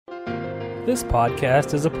This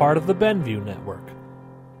podcast is a part of the Benview Network.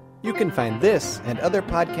 You can find this and other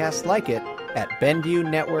podcasts like it at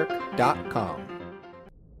BenviewNetwork.com.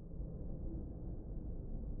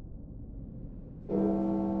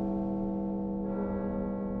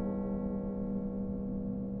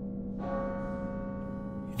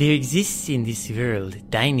 There exists in this world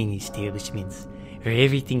dining establishments where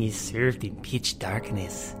everything is served in pitch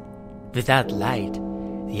darkness. Without light,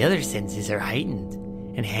 the other senses are heightened,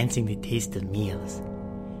 enhancing the taste of meals.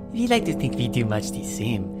 We like to think we do much the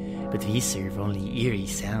same, but we serve only eerie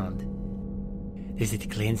sound. Does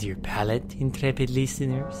it cleanse your palate, intrepid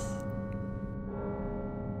listeners?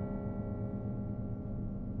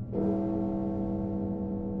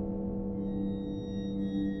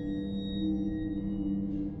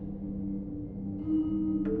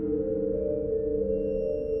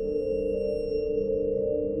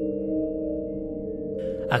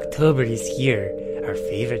 October is here, our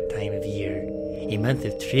favorite time of year. A month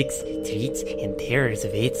of tricks, treats, and terrors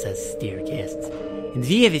awaits us, dear guests. And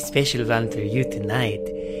we have a special one for you tonight.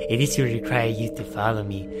 And this will require you to follow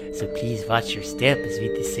me, so please watch your step as we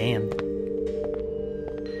descend.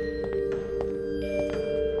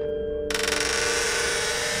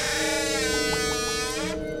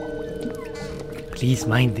 Please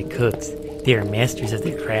mind the cooks. They are masters of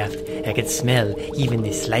their craft. I can smell even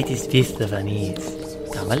the slightest whiff of unease.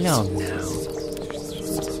 Come along now.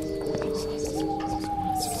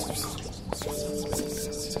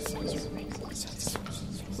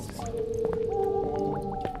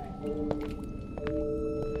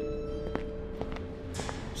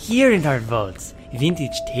 Here in our vaults,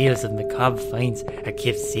 vintage tales of macabre finds are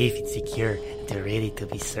kept safe and secure until ready to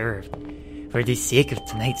be served. For the sake of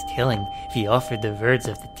tonight's telling, we offer the words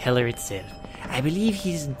of the teller itself. I believe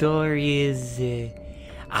his door is...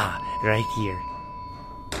 right here.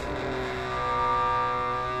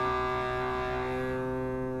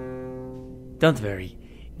 Don't worry,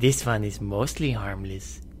 this one is mostly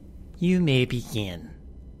harmless. You may begin.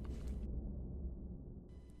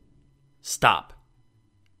 Stop.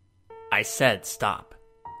 I said stop.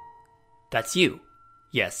 That's you.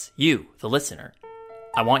 Yes, you, the listener.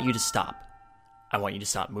 I want you to stop. I want you to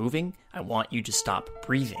stop moving. I want you to stop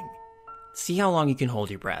breathing. See how long you can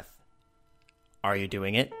hold your breath. Are you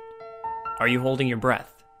doing it? Are you holding your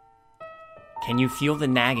breath? Can you feel the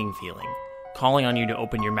nagging feeling, calling on you to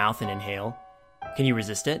open your mouth and inhale? Can you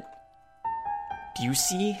resist it? Do you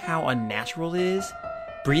see how unnatural it is?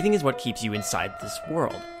 Breathing is what keeps you inside this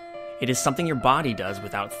world. It is something your body does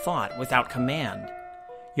without thought, without command.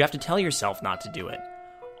 You have to tell yourself not to do it.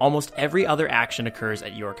 Almost every other action occurs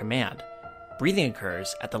at your command. Breathing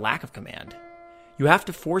occurs at the lack of command. You have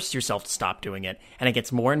to force yourself to stop doing it, and it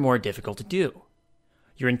gets more and more difficult to do.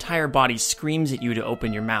 Your entire body screams at you to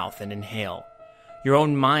open your mouth and inhale. Your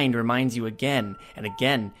own mind reminds you again and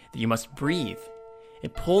again that you must breathe.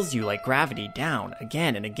 It pulls you like gravity down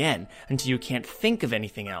again and again until you can't think of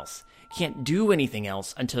anything else, can't do anything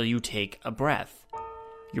else until you take a breath.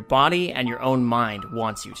 Your body and your own mind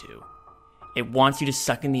wants you to. It wants you to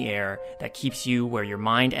suck in the air that keeps you where your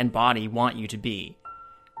mind and body want you to be,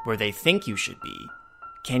 where they think you should be.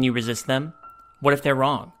 Can you resist them? What if they're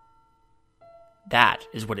wrong? That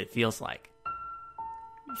is what it feels like.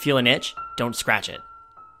 Feel an itch? Don't scratch it.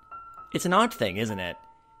 It's an odd thing, isn't it?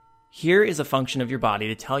 Here is a function of your body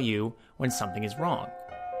to tell you when something is wrong.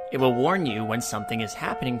 It will warn you when something is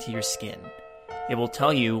happening to your skin. It will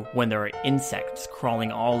tell you when there are insects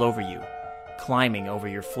crawling all over you, climbing over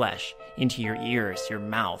your flesh, into your ears, your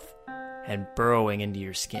mouth, and burrowing into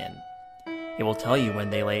your skin. It will tell you when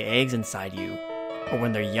they lay eggs inside you, or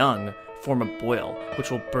when they're young, form a boil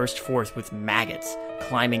which will burst forth with maggots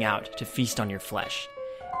climbing out to feast on your flesh.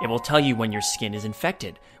 It will tell you when your skin is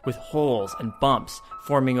infected, with holes and bumps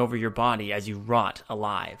forming over your body as you rot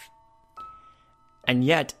alive. And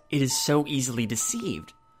yet, it is so easily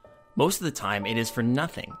deceived. Most of the time, it is for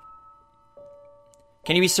nothing.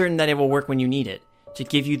 Can you be certain that it will work when you need it, to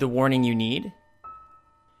give you the warning you need?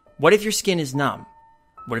 What if your skin is numb?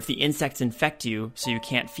 What if the insects infect you so you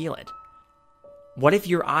can't feel it? What if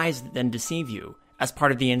your eyes then deceive you as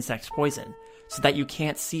part of the insect's poison, so that you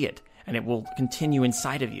can't see it and it will continue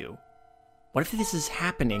inside of you? What if this is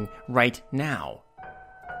happening right now?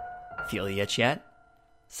 Feel the itch yet?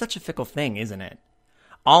 Such a fickle thing, isn't it?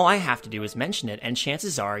 All I have to do is mention it, and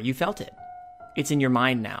chances are you felt it. It's in your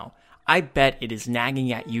mind now. I bet it is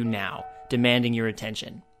nagging at you now, demanding your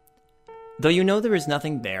attention. Though you know there is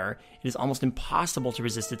nothing there, it is almost impossible to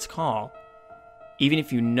resist its call. Even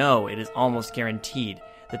if you know, it is almost guaranteed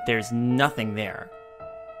that there's nothing there.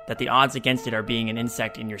 That the odds against it are being an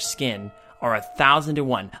insect in your skin are 1,000 to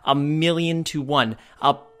 1, 1,000,000 to 1,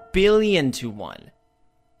 1 billion to 1.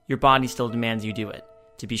 Your body still demands you do it,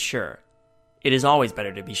 to be sure. It is always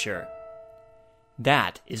better to be sure.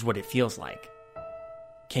 That is what it feels like.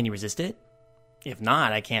 Can you resist it? If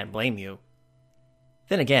not, I can't blame you.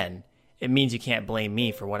 Then again, it means you can't blame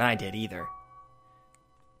me for what I did either.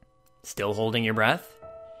 Still holding your breath?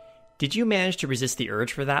 Did you manage to resist the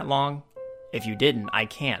urge for that long? If you didn't, I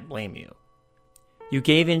can't blame you. You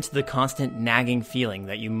gave in to the constant nagging feeling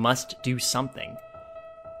that you must do something.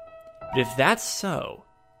 But if that's so,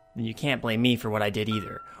 then you can't blame me for what I did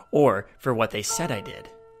either, or for what they said I did.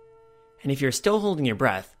 And if you're still holding your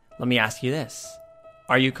breath, let me ask you this.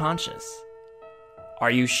 Are you conscious?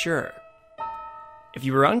 Are you sure? If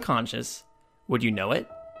you were unconscious, would you know it?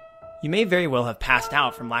 You may very well have passed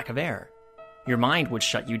out from lack of air. Your mind would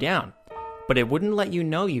shut you down, but it wouldn't let you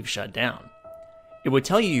know you've shut down. It would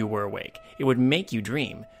tell you were awake. It would make you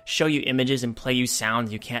dream, show you images and play you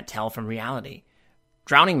sounds you can't tell from reality.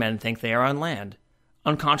 Drowning men think they are on land.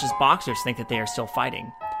 Unconscious boxers think that they are still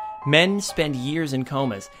fighting. Men spend years in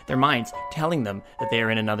comas, their minds telling them that they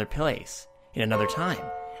are in another place, in another time,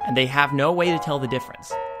 and they have no way to tell the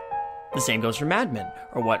difference. The same goes for madmen,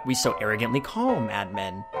 or what we so arrogantly call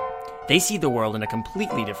madmen. They see the world in a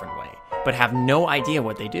completely different way, but have no idea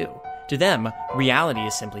what they do. To them, reality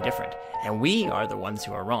is simply different, and we are the ones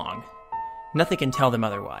who are wrong. Nothing can tell them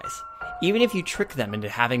otherwise. Even if you trick them into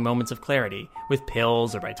having moments of clarity, with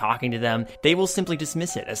pills or by talking to them, they will simply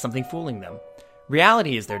dismiss it as something fooling them.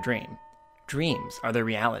 Reality is their dream. Dreams are their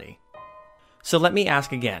reality. So let me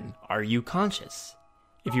ask again, are you conscious?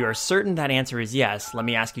 If you are certain that answer is yes, let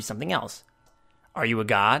me ask you something else. Are you a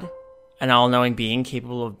god? An all-knowing being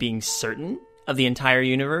capable of being certain of the entire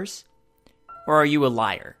universe? Or are you a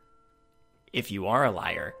liar? If you are a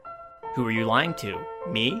liar, who are you lying to?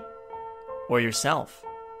 Me? Or yourself?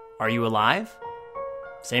 Are you alive?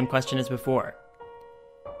 Same question as before.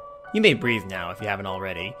 You may breathe now if you haven't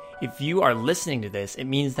already. If you are listening to this, it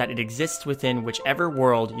means that it exists within whichever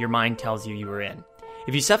world your mind tells you you are in.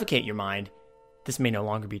 If you suffocate your mind, this may no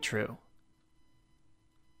longer be true.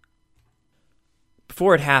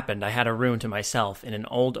 Before it happened, I had a room to myself in an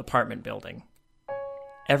old apartment building.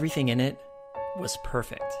 Everything in it was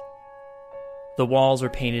perfect. The walls were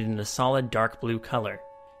painted in a solid dark blue color.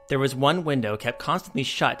 There was one window kept constantly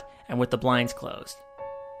shut and with the blinds closed.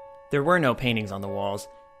 There were no paintings on the walls.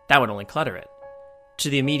 That would only clutter it. To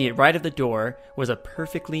the immediate right of the door was a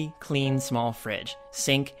perfectly clean small fridge,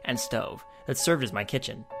 sink, and stove that served as my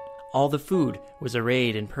kitchen. All the food was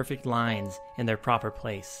arrayed in perfect lines in their proper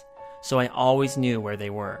place, so I always knew where they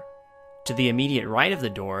were. To the immediate right of the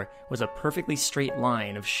door was a perfectly straight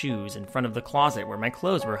line of shoes in front of the closet where my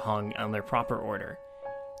clothes were hung on their proper order.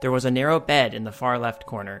 There was a narrow bed in the far left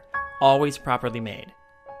corner, always properly made.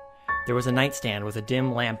 There was a nightstand with a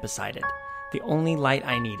dim lamp beside it, the only light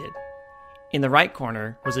I needed. In the right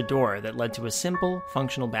corner was a door that led to a simple,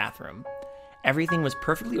 functional bathroom. Everything was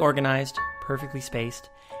perfectly organized, perfectly spaced,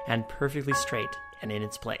 and perfectly straight and in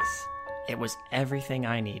its place. It was everything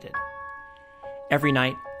I needed. Every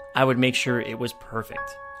night, I would make sure it was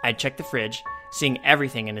perfect. I'd check the fridge, seeing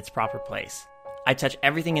everything in its proper place. I'd touch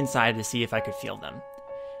everything inside to see if I could feel them.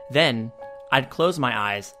 Then, I'd close my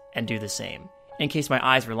eyes and do the same, in case my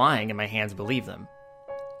eyes were lying and my hands believed them.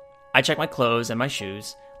 I'd check my clothes and my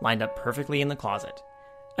shoes, lined up perfectly in the closet.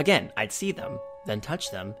 Again, I'd see them, then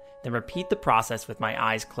touch them, then repeat the process with my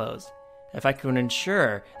eyes closed. If I could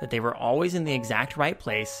ensure that they were always in the exact right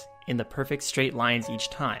place, in the perfect straight lines each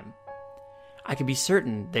time, I could be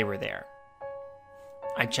certain they were there.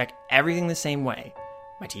 I'd check everything the same way.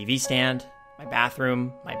 My TV stand, my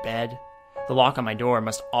bathroom, my bed. The lock on my door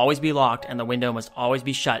must always be locked and the window must always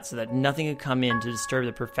be shut so that nothing could come in to disturb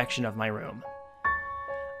the perfection of my room.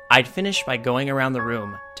 I'd finish by going around the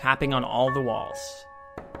room, tapping on all the walls.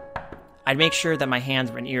 I'd make sure that my hands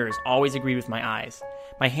and ears always agreed with my eyes.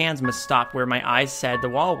 My hands must stop where my eyes said the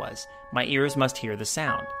wall was. My ears must hear the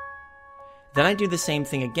sound. Then I'd do the same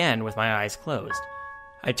thing again with my eyes closed.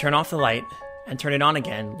 I'd turn off the light and turn it on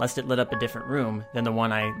again lest it lit up a different room than the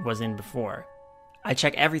one I was in before. I'd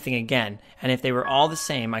check everything again, and if they were all the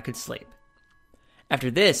same, I could sleep.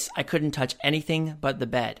 After this, I couldn't touch anything but the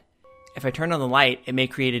bed. If I turned on the light, it may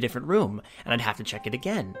create a different room, and I'd have to check it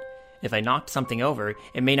again. If I knocked something over,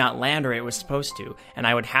 it may not land where it was supposed to, and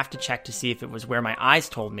I would have to check to see if it was where my eyes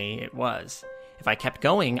told me it was. If I kept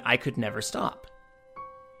going, I could never stop.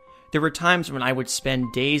 There were times when I would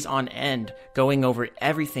spend days on end going over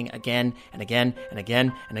everything again and again and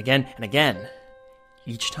again and again and again.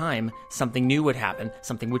 Each time, something new would happen,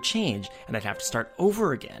 something would change, and I'd have to start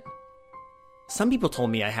over again. Some people told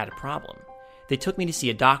me I had a problem. They took me to see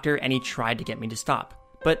a doctor and he tried to get me to stop.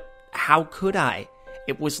 But how could I?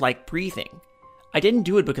 It was like breathing. I didn't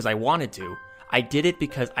do it because I wanted to. I did it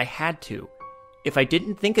because I had to. If I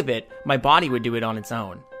didn't think of it, my body would do it on its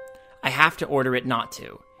own. I have to order it not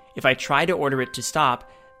to. If I try to order it to stop,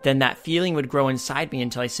 then that feeling would grow inside me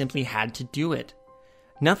until I simply had to do it.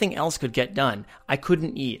 Nothing else could get done. I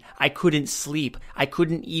couldn't eat. I couldn't sleep. I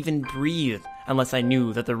couldn't even breathe unless I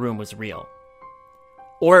knew that the room was real.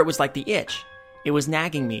 Or it was like the itch. It was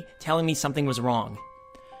nagging me, telling me something was wrong.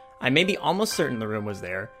 I may be almost certain the room was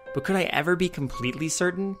there, but could I ever be completely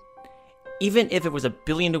certain? Even if it was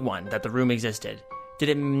 1,000,000,000 to 1 that the room existed, did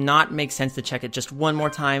it not make sense to check it just one more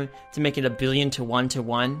time to make it 1,000,000,000 to 1 to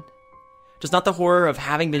 1? Does not the horror of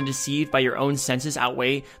having been deceived by your own senses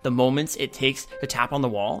outweigh the moments it takes to tap on the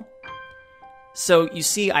wall? So, you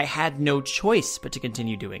see, I had no choice but to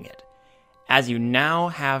continue doing it, as you now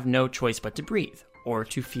have no choice but to breathe, or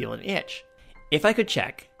to feel an itch. If I could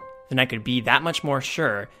check, then I could be that much more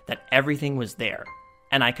sure that everything was there,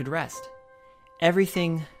 and I could rest.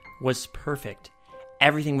 Everything was perfect.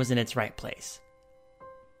 Everything was in its right place.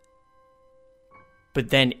 But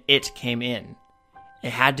then it came in.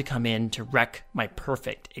 It had to come in to wreck my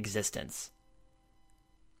perfect existence.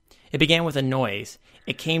 It began with a noise.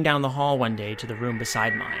 It came down the hall one day to the room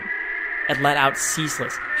beside mine. It let out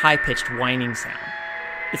ceaseless, high-pitched whining sound.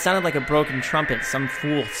 It sounded like a broken trumpet some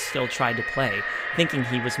fool still tried to play, thinking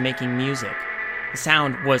he was making music. The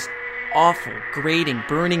sound was awful, grating,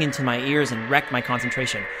 burning into my ears and wrecked my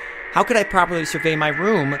concentration. How could I properly survey my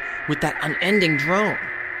room with that unending drone?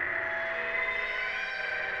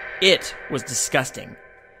 It was disgusting.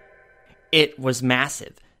 It was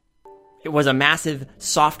massive. It was a massive,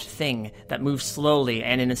 soft thing that moved slowly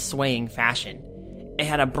and in a swaying fashion. It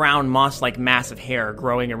had a brown moss-like mass of hair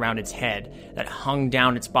growing around its head that hung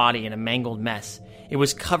down its body in a mangled mess. It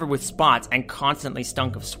was covered with spots and constantly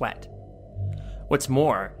stunk of sweat. What's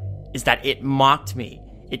more is that it mocked me.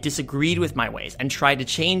 It disagreed with my ways and tried to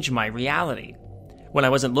change my reality. When I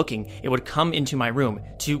wasn't looking, it would come into my room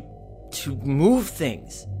to move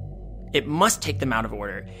things. It must take them out of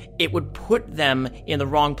order. It would put them in the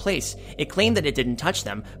wrong place. It claimed that it didn't touch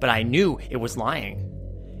them, but I knew it was lying.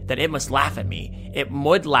 That it must laugh at me. It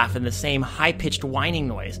would laugh in the same high-pitched whining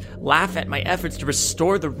noise, laugh at my efforts to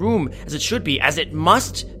restore the room as it should be, as it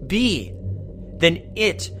must be. Then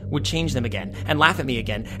it would change them again and laugh at me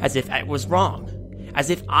again as if I was wrong, as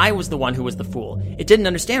if I was the one who was the fool. It didn't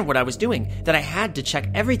understand what I was doing, that I had to check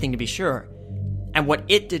everything to be sure. And what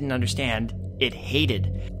it didn't understand, it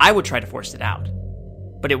hated. I would try to force it out,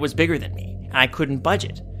 but it was bigger than me, and I couldn't budge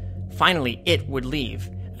it. Finally, it would leave,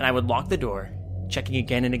 and I would lock the door, checking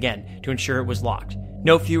again and again to ensure it was locked.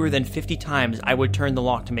 No fewer than 50 times I would turn the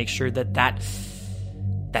lock to make sure that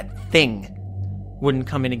thing wouldn't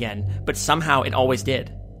come in again, but somehow it always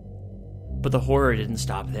did. But the horror didn't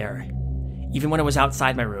stop there. Even when it was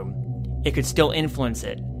outside my room, it could still influence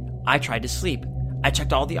it. I tried to sleep. I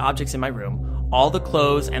checked all the objects in my room, all the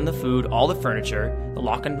clothes and the food, all the furniture, the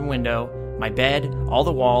lock on the window, my bed, all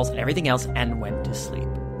the walls, and everything else, and went to sleep.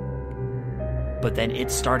 But then it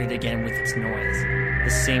started again with its noise. The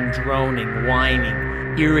same droning,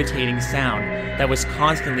 whining, irritating sound that was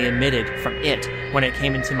constantly emitted from it when it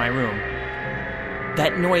came into my room.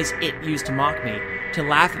 That noise it used to mock me, to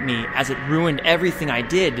laugh at me as it ruined everything I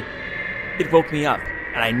did. It woke me up,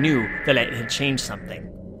 and I knew that it had changed something.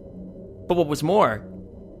 But what was more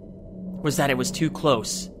was that it was too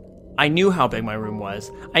close. I knew how big my room was.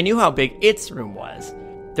 I knew how big its room was.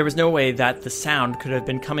 There was no way that the sound could have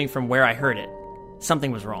been coming from where I heard it.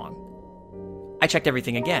 Something was wrong. I checked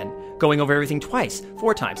everything again, going over everything twice,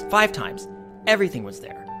 4 times, 5 times. Everything was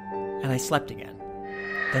there. And I slept again.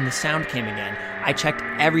 Then the sound came again. I checked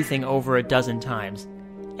everything over 12 times.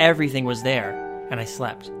 Everything was there, and I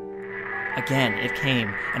slept. Again, it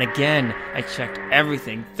came, and again, I checked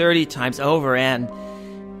everything 30 times over, and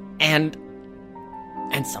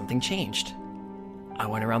something changed. I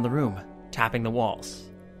went around the room, tapping the walls.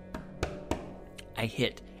 I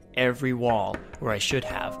hit every wall where I should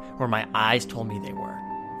have, where my eyes told me they were.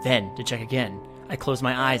 Then, to check again, I closed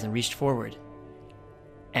my eyes and reached forward,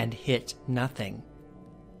 and hit nothing.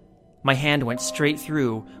 My hand went straight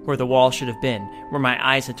through where the wall should have been, where my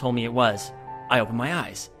eyes had told me it was. I opened my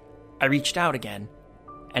eyes. I reached out again,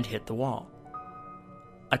 and hit the wall.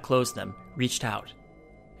 I closed them, reached out,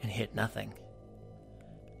 and hit nothing.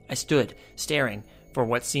 I stood, staring, for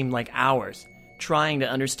what seemed like hours, trying to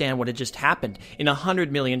understand what had just happened. In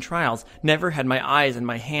 100 million trials, never had my eyes and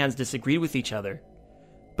my hands disagreed with each other.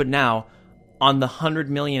 But now, on the 100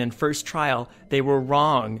 millionth trial, they were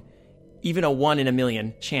wrong. Even a 1 in a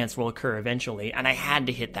million chance will occur eventually, and I had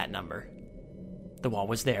to hit that number. The wall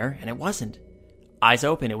was there, and it wasn't. Eyes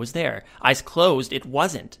open, it was there. Eyes closed, it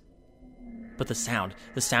wasn't. But the sound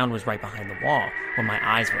was right behind the wall when my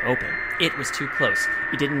eyes were open. It was too close.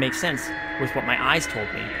 It didn't make sense with what my eyes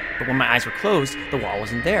told me. But when my eyes were closed, the wall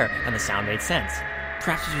wasn't there, and the sound made sense.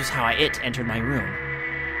 Perhaps this was how it entered my room.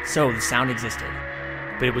 So the sound existed,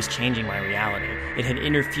 but it was changing my reality. It had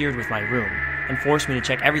interfered with my room and forced me to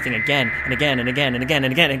check everything again and again and again and again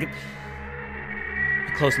and again.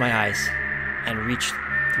 I closed my eyes and reached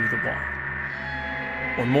through the wall.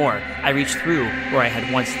 Or more, I reached through where I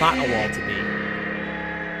had once thought a wall to be.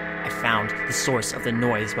 I found the source of the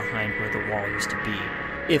noise behind where the wall used to be,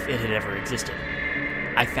 if it had ever existed.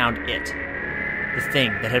 I found it. The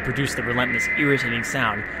thing that had produced the relentless, irritating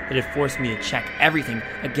sound that had forced me to check everything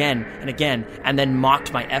again and again, and then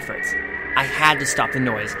mocked my efforts. I had to stop the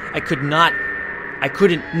noise. I couldn't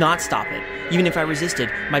not stop it. Even if I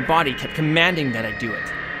resisted, my body kept commanding that I do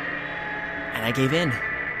it. And I gave in.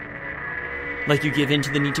 Like you give in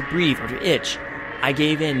to the need to breathe or to itch, I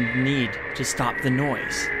gave in the need to stop the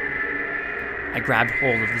noise. I grabbed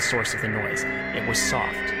hold of the source of the noise. It was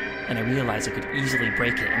soft, and I realized I could easily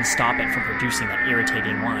break it and stop it from producing that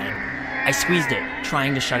irritating whine. I squeezed it,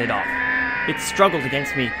 trying to shut it off. It struggled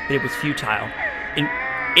against me, but it was futile.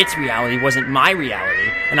 Its reality wasn't my reality,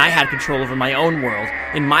 and I had control over my own world.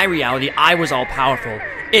 In my reality, I was all-powerful.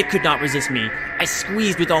 It could not resist me. I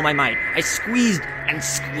squeezed with all my might. I squeezed and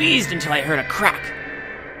squeezed until I heard a crack.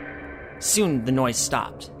 Soon the noise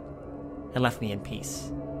stopped and left me in peace.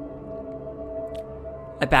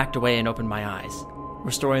 I backed away and opened my eyes,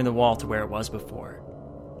 restoring the wall to where it was before.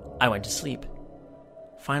 I went to sleep,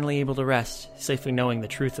 finally able to rest, safely knowing the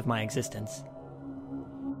truth of my existence.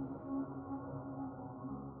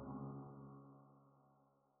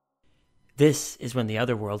 This is when the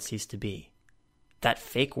other world ceased to be. That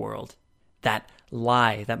fake world, that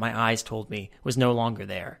lie that my eyes told me, was no longer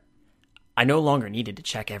there. I no longer needed to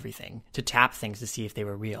check everything, to tap things to see if they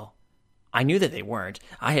were real. I knew that they weren't.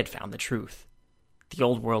 I had found the truth. The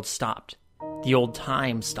old world stopped. The old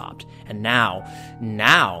time stopped. And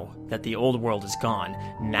now that the old world is gone,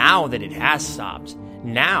 now that it has stopped,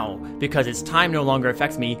 now, because its time no longer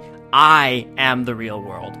affects me, I am the real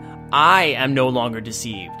world. I am no longer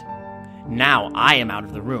deceived. Now I am out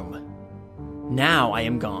of the room. Now I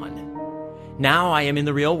am gone. Now I am in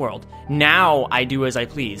the real world. Now I do as I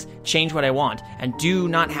please, change what I want, and do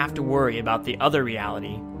not have to worry about the other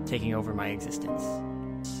reality taking over my existence.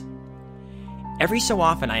 Every so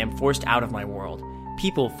often I am forced out of my world.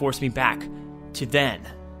 People force me back to then.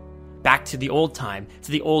 Back to the old time,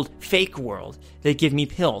 to the old fake world. They give me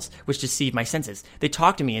pills, which deceive my senses. They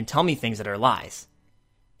talk to me and tell me things that are lies.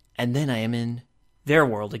 And then I am in their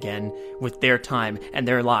world again, with their time and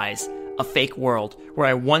their lies. A fake world where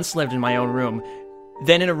I once lived in my own room,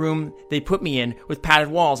 then in a room they put me in with padded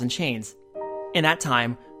walls and chains. In that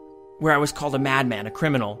time, where I was called a madman, a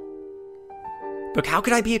criminal. But how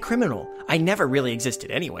could I be a criminal? I never really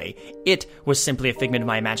existed anyway. It was simply a figment of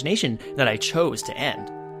my imagination that I chose to end.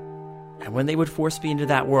 And when they would force me into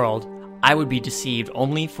that world, I would be deceived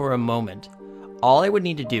only for a moment. All I would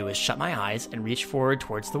need to do is shut my eyes and reach forward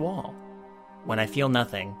towards the wall. When I feel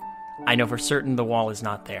nothing, I know for certain the wall is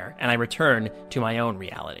not there, and I return to my own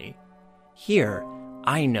reality. Here,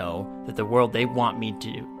 I know that the world they want me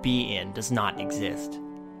to be in does not exist.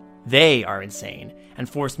 They are insane, and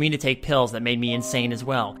forced me to take pills that made me insane as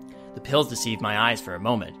well. The pills deceived my eyes for a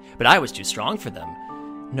moment, but I was too strong for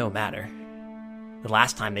them. No matter. The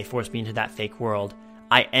last time they forced me into that fake world,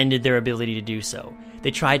 I ended their ability to do so.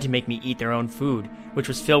 They tried to make me eat their own food, which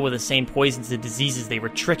was filled with the same poisons and diseases. They were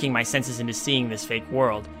tricking my senses into seeing this fake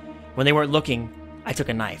world. When they weren't looking, I took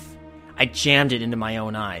a knife. I jammed it into my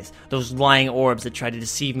own eyes, those lying orbs that tried to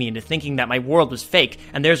deceive me into thinking that my world was fake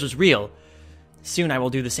and theirs was real. Soon I will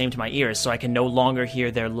do the same to my ears so I can no longer hear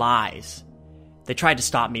their lies. They tried to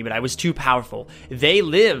stop me, but I was too powerful. They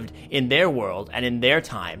lived in their world and in their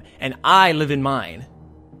time, and I live in mine.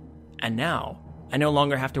 And now, I no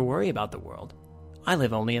longer have to worry about the world. I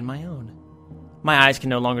live only in my own. My eyes can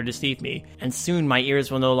no longer deceive me, and soon my ears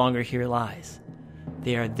will no longer hear lies.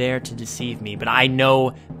 They are there to deceive me, but I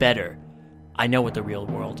know better. I know what the real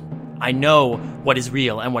world. I know what is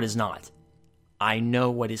real and what is not. I know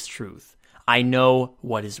what is truth. I know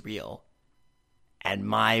what is real. And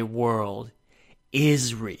my world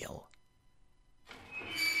is real.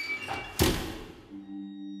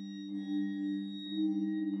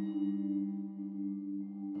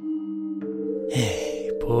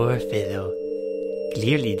 Poor fellow.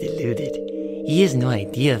 Clearly deluded. He has no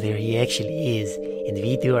idea where he actually is, and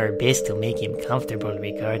we do our best to make him comfortable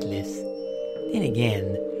regardless. Then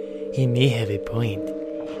again, he may have a point.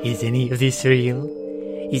 Is any of this real?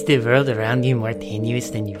 Is the world around you more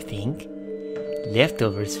tenuous than you think?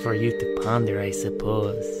 Leftovers for you to ponder, I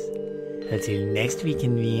suppose. Until next we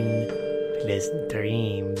convene, pleasant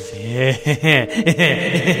dreams.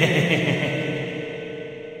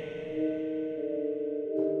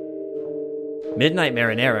 Midnight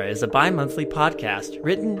Marinera is a bi-monthly podcast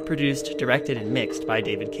written, produced, directed, and mixed by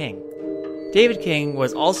David King. David King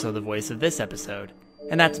was also the voice of this episode,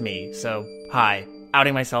 and that's me, so hi,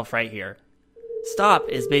 outing myself right here. Stop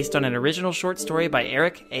is based on an original short story by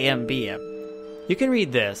Eric A.M.B.M. You can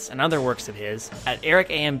read this and other works of his at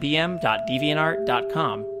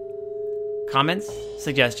ericambm.deviantart.com. Comments,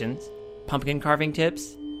 suggestions, pumpkin carving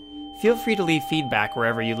tips? Feel free to leave feedback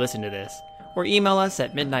wherever you listen to this, or email us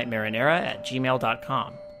at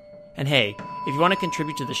midnightmarinera@gmail.com. And hey, if you want to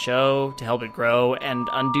contribute to the show to help it grow and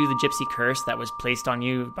undo the gypsy curse that was placed on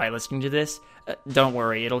you by listening to this, don't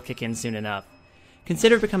worry, it'll kick in soon enough.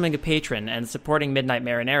 Consider becoming a patron and supporting Midnight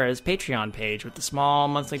Marinera's Patreon page with a small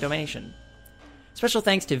monthly donation. Special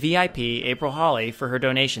thanks to VIP April Hawley for her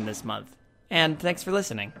donation this month. And thanks for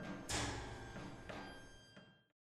listening.